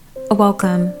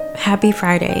Welcome. Happy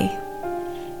Friday.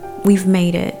 We've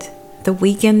made it. The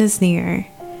weekend is near.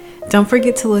 Don't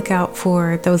forget to look out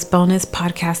for those bonus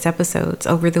podcast episodes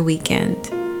over the weekend.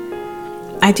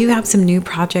 I do have some new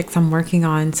projects I'm working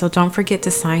on, so don't forget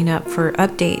to sign up for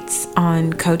updates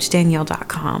on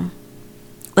CoachDanielle.com.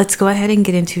 Let's go ahead and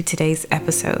get into today's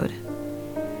episode.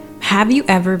 Have you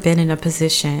ever been in a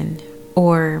position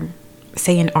or,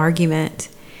 say, an argument,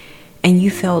 and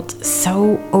you felt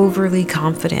so overly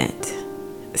confident,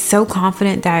 so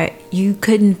confident that you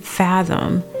couldn't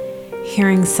fathom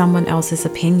hearing someone else's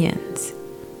opinions,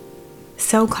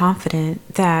 so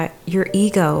confident that your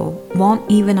ego won't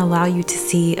even allow you to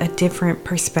see a different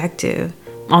perspective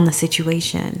on the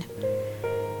situation?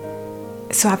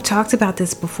 So I've talked about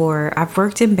this before. I've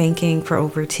worked in banking for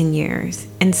over 10 years,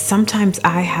 and sometimes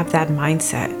I have that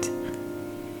mindset.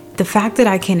 The fact that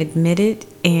I can admit it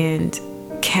and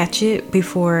catch it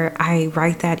before I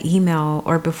write that email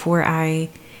or before I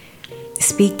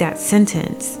speak that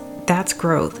sentence, that's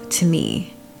growth to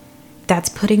me. That's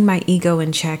putting my ego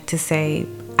in check to say,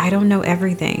 I don't know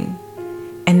everything.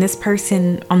 And this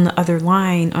person on the other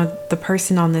line, or the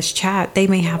person on this chat, they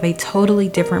may have a totally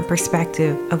different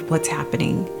perspective of what's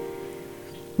happening.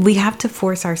 We have to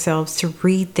force ourselves to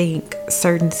rethink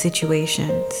certain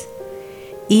situations.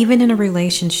 Even in a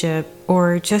relationship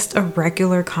or just a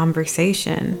regular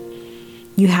conversation,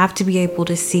 you have to be able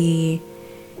to see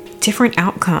different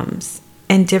outcomes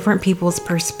and different people's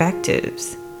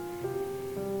perspectives.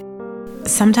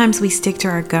 Sometimes we stick to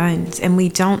our guns and we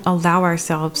don't allow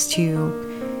ourselves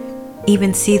to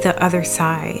even see the other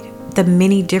side, the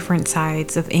many different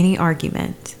sides of any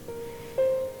argument.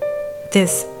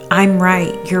 This I'm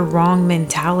right, you're wrong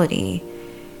mentality,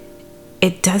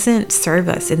 it doesn't serve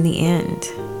us in the end.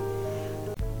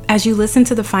 As you listen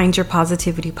to the Find Your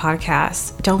Positivity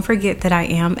podcast, don't forget that I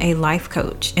am a life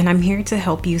coach and I'm here to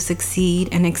help you succeed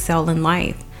and excel in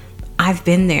life. I've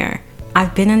been there.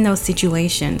 I've been in those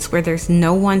situations where there's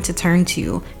no one to turn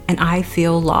to and I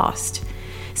feel lost.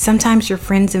 Sometimes your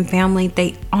friends and family,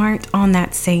 they aren't on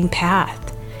that same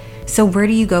path. So where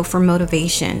do you go for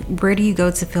motivation? Where do you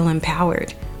go to feel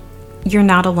empowered? You're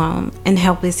not alone and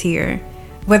help is here.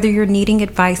 Whether you're needing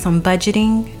advice on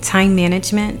budgeting, time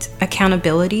management,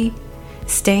 accountability,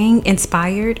 staying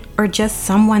inspired, or just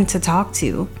someone to talk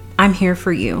to, I'm here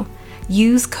for you.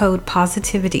 Use code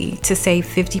POSITIVITY to save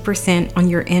 50% on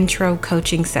your intro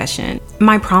coaching session.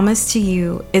 My promise to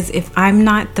you is if I'm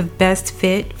not the best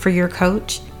fit for your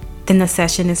coach, then the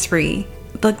session is free.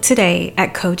 Book today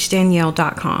at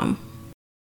CoachDanielle.com.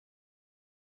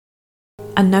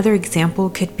 Another example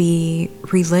could be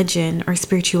religion or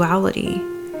spirituality.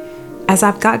 As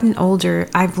I've gotten older,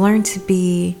 I've learned to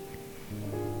be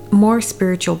more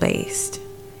spiritual based,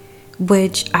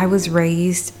 which I was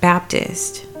raised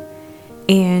Baptist.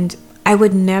 And I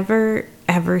would never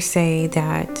ever say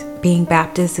that being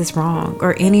Baptist is wrong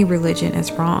or any religion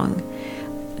is wrong.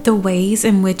 The ways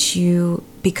in which you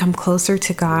become closer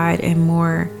to God and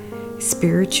more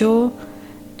spiritual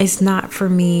is not for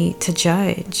me to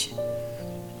judge.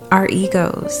 Our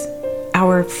egos,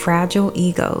 our fragile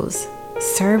egos,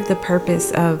 serve the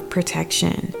purpose of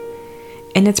protection.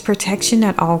 And it's protection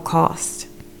at all costs.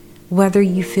 Whether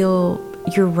you feel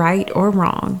you're right or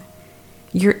wrong,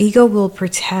 your ego will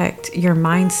protect your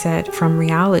mindset from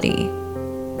reality.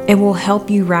 It will help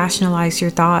you rationalize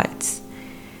your thoughts.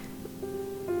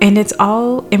 And it's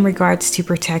all in regards to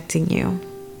protecting you.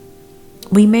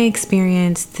 We may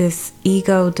experience this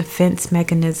ego defense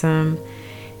mechanism,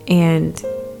 and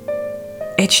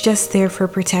it's just there for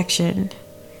protection.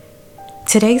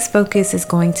 Today's focus is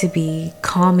going to be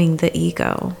calming the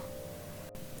ego.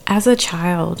 As a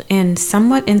child and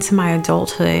somewhat into my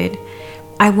adulthood,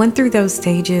 I went through those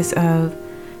stages of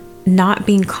not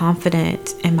being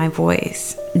confident in my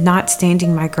voice, not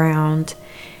standing my ground,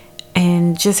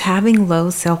 and just having low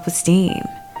self-esteem.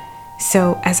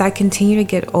 So as I continue to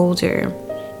get older,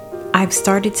 I've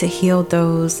started to heal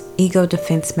those ego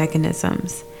defense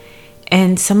mechanisms.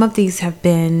 And some of these have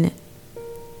been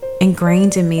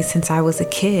ingrained in me since I was a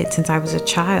kid, since I was a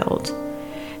child.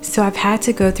 So I've had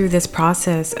to go through this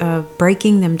process of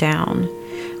breaking them down,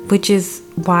 which is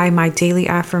why my daily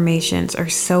affirmations are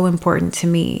so important to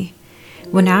me.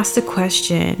 When asked a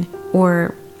question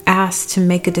or asked to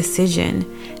make a decision,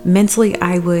 mentally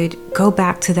I would go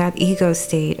back to that ego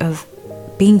state of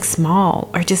being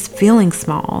small or just feeling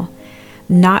small,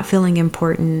 not feeling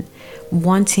important,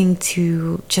 wanting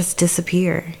to just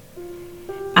disappear.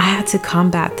 I had to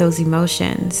combat those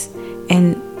emotions.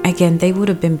 And again, they would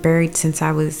have been buried since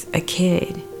I was a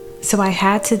kid. So I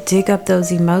had to dig up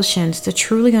those emotions to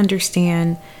truly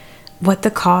understand what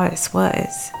the cause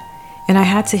was and I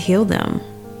had to heal them.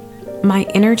 My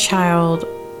inner child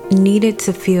needed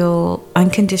to feel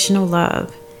unconditional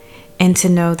love and to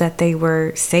know that they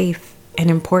were safe and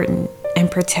important and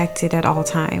protected at all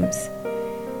times.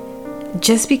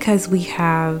 Just because we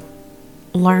have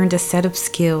learned a set of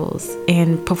skills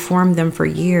and performed them for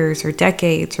years or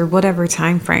decades or whatever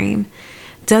time frame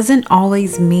doesn't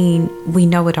always mean we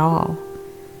know it all.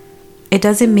 It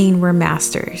doesn't mean we're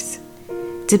masters.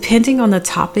 Depending on the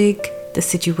topic, the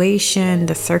situation,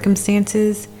 the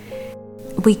circumstances,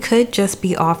 we could just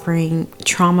be offering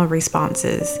trauma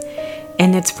responses,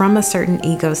 and it's from a certain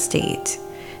ego state.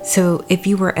 So if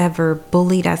you were ever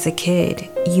bullied as a kid,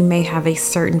 you may have a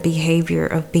certain behavior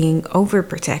of being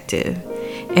overprotective.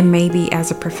 And maybe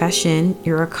as a profession,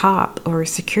 you're a cop or a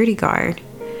security guard.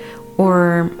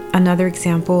 Or another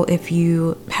example, if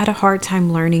you had a hard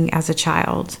time learning as a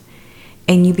child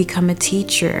and you become a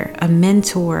teacher, a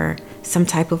mentor, some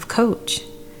type of coach.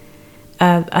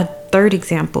 A third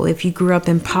example, if you grew up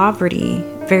in poverty,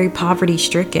 very poverty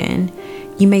stricken,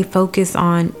 you may focus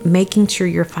on making sure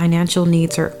your financial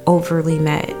needs are overly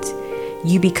met.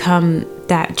 You become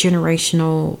that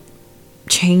generational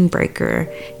chain breaker.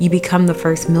 You become the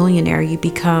first millionaire. You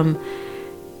become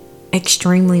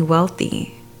extremely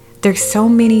wealthy. There's so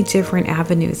many different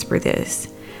avenues for this,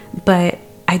 but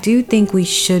I do think we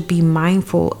should be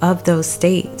mindful of those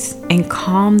states and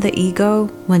calm the ego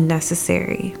when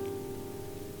necessary.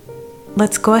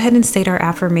 Let's go ahead and state our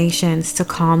affirmations to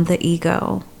calm the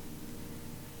ego.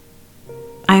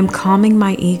 I am calming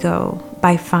my ego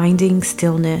by finding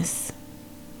stillness.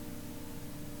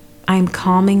 I am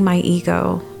calming my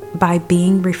ego by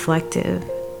being reflective.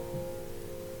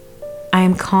 I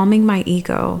am calming my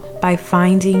ego by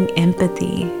finding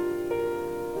empathy.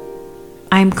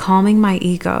 I am calming my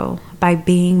ego by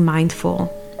being mindful.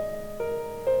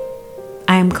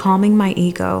 I am calming my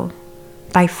ego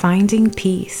by finding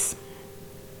peace.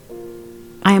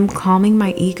 I am calming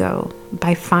my ego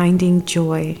by finding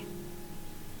joy.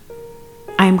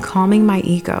 I am calming my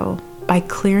ego by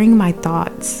clearing my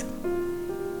thoughts.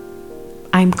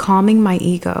 I am calming my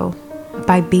ego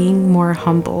by being more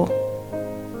humble.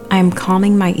 I am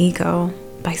calming my ego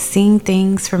by seeing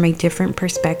things from a different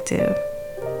perspective.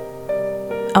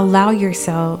 Allow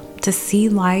yourself to see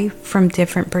life from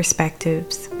different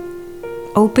perspectives.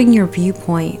 Open your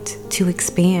viewpoint to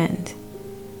expand.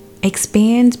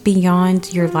 Expand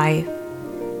beyond your life.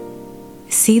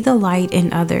 See the light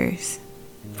in others.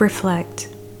 Reflect.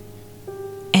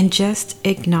 And just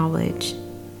acknowledge.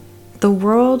 The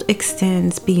world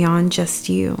extends beyond just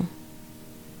you.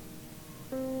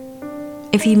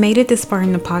 If you made it this far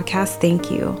in the podcast, thank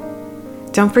you.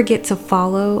 Don't forget to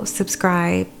follow,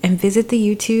 subscribe, and visit the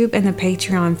YouTube and the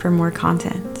Patreon for more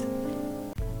content.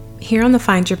 Here on the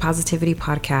Find Your Positivity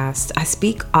podcast, I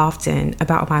speak often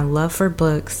about my love for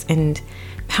books and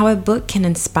how a book can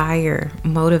inspire,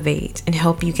 motivate, and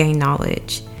help you gain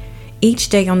knowledge. Each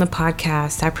day on the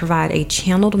podcast, I provide a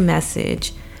channeled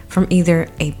message from either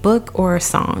a book or a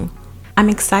song. I'm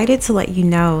excited to let you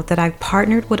know that I've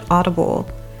partnered with Audible,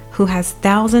 who has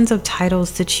thousands of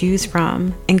titles to choose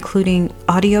from, including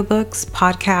audiobooks,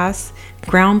 podcasts,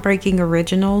 groundbreaking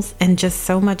originals, and just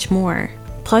so much more.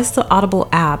 Plus, the Audible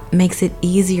app makes it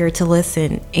easier to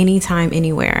listen anytime,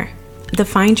 anywhere. The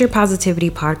Find Your Positivity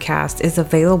podcast is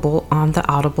available on the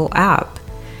Audible app.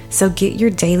 So get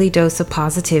your daily dose of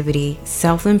positivity,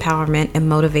 self-empowerment, and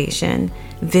motivation.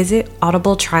 Visit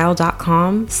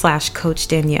audibletrial.com/Coach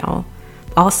Danielle.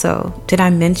 Also, did I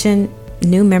mention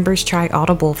new members try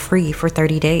Audible free for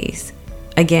 30 days?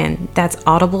 Again, that's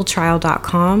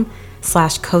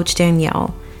audibletrial.com/Coach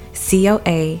Danielle.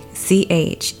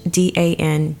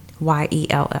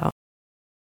 CoachDanielle.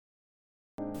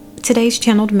 Today's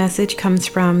channeled message comes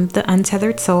from The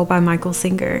Untethered Soul by Michael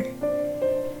Singer.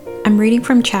 I'm reading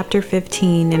from chapter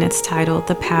 15 and it's titled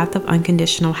The Path of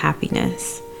Unconditional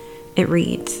Happiness. It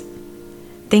reads,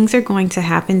 "Things are going to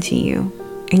happen to you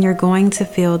and you're going to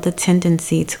feel the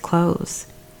tendency to close.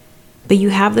 But you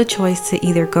have the choice to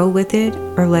either go with it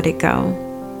or let it go.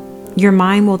 Your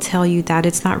mind will tell you that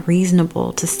it's not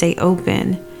reasonable to stay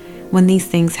open when these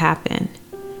things happen.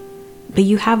 But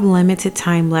you have limited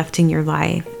time left in your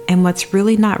life, and what's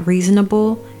really not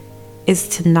reasonable is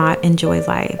to not enjoy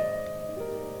life."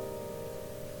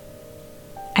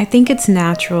 I think it's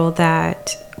natural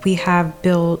that we have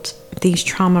built these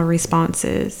trauma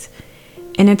responses,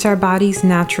 and it's our body's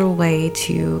natural way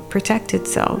to protect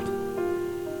itself.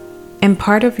 And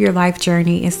part of your life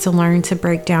journey is to learn to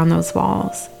break down those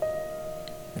walls.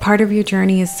 Part of your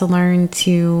journey is to learn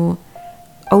to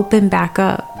open back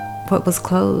up what was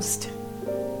closed.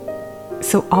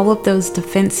 So all of those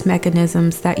defense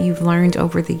mechanisms that you've learned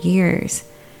over the years,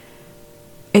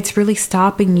 it's really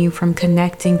stopping you from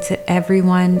connecting to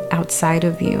everyone outside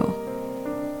of you.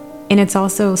 And it's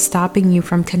also stopping you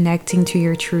from connecting to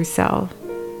your true self,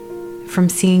 from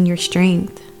seeing your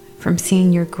strength, from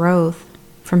seeing your growth,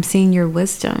 from seeing your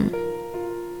wisdom.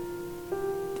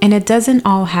 And it doesn't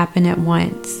all happen at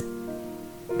once.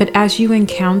 But as you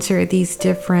encounter these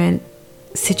different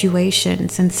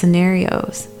situations and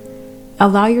scenarios,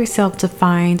 allow yourself to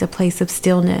find a place of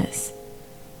stillness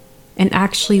and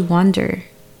actually wonder,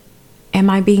 am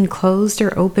I being closed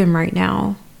or open right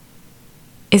now?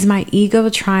 Is my ego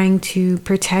trying to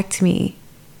protect me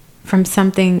from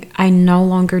something I no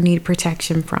longer need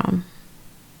protection from?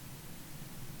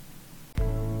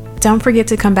 Don't forget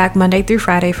to come back Monday through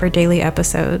Friday for daily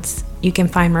episodes. You can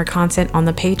find more content on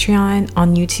the Patreon,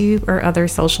 on YouTube, or other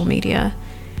social media.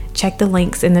 Check the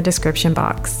links in the description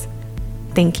box.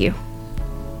 Thank you.